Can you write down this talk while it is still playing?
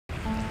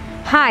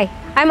Hi,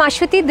 I'm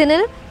Ashwati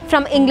Dinal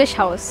from English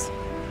House.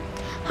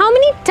 How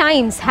many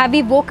times have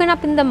we woken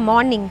up in the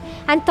morning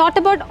and thought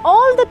about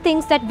all the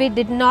things that we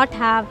did not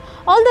have,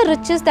 all the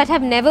riches that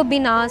have never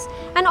been ours,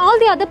 and all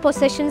the other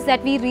possessions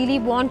that we really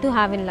want to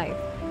have in life?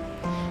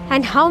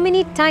 And how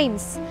many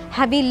times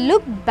have we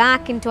looked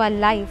back into our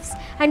lives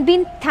and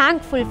been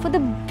thankful for the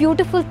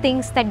beautiful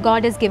things that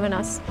God has given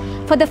us,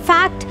 for the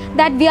fact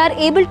that we are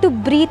able to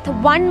breathe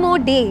one more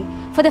day,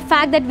 for the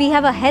fact that we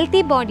have a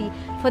healthy body,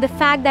 for the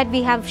fact that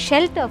we have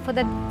shelter, for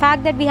the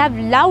fact that we have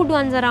loved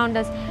ones around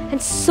us,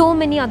 and so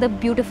many other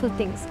beautiful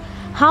things.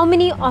 How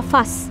many of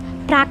us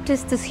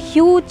practice this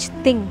huge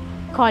thing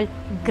called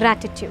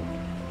gratitude?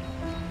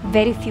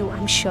 Very few,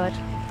 I'm sure.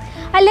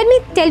 Let me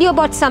tell you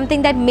about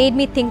something that made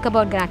me think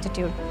about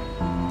gratitude.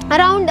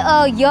 Around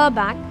a year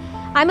back,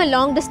 I'm a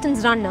long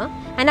distance runner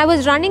and I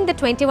was running the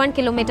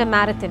 21-kilometer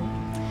marathon.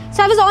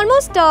 So I was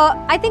almost,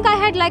 I think I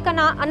had like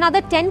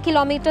another 10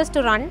 kilometers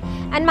to run,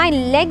 and my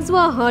legs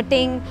were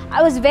hurting.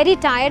 I was very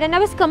tired and I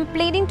was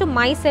complaining to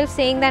myself,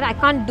 saying that I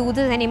can't do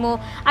this anymore.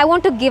 I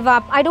want to give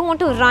up. I don't want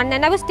to run.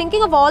 And I was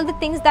thinking of all the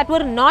things that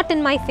were not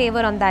in my favor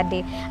on that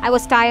day. I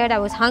was tired. I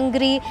was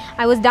hungry.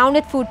 I was down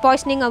with food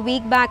poisoning a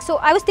week back. So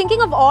I was thinking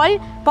of all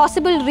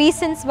possible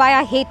reasons why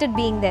I hated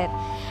being there.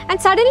 And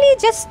suddenly,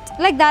 just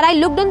like that, I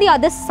looked on the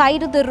other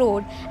side of the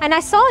road and I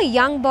saw a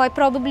young boy,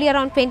 probably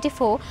around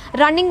 24,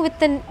 running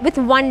with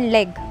one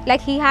leg, like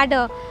he had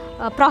a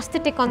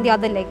prosthetic on the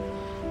other leg.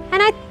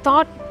 And I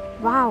thought,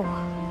 wow,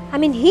 I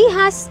mean, he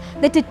has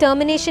the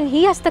determination,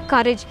 he has the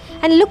courage,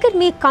 and look at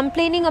me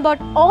complaining about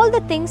all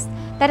the things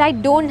that I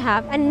don't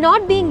have and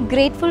not being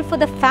grateful for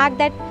the fact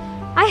that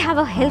I have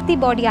a healthy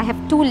body, I have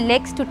two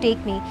legs to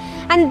take me.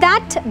 And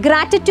that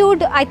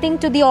gratitude, I think,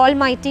 to the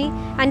Almighty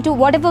and to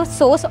whatever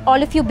source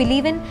all of you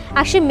believe in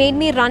actually made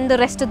me run the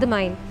rest of the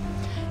mile.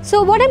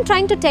 So what I'm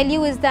trying to tell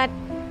you is that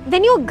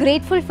when you're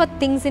grateful for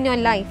things in your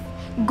life,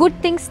 good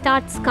things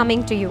starts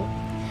coming to you.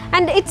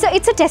 And it's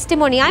a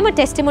testimony. I'm a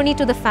testimony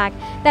to the fact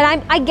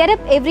that I get up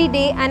every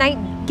day and I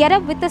get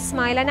up with a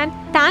smile and I'm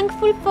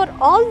thankful for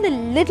all the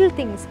little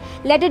things.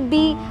 Let it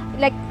be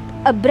like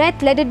a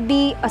breath, let it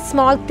be a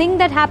small thing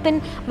that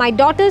happened, my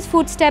daughter's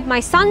footstep, my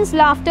son's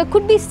laughter,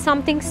 could be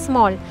something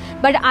small,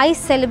 but I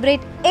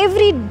celebrate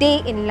every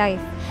day in life.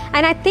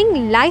 And I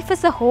think life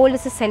as a whole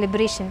is a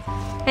celebration.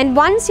 And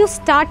once you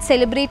start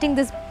celebrating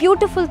this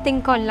beautiful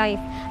thing called life,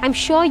 I'm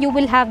sure you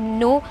will have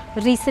no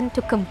reason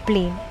to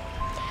complain.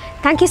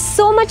 Thank you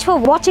so much for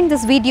watching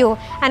this video,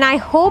 and I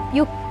hope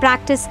you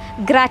practice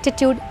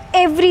gratitude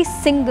every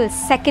single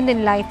second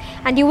in life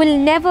and you will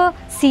never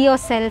see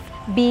yourself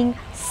being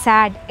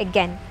sad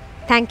again.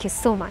 Thank you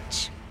so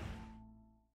much.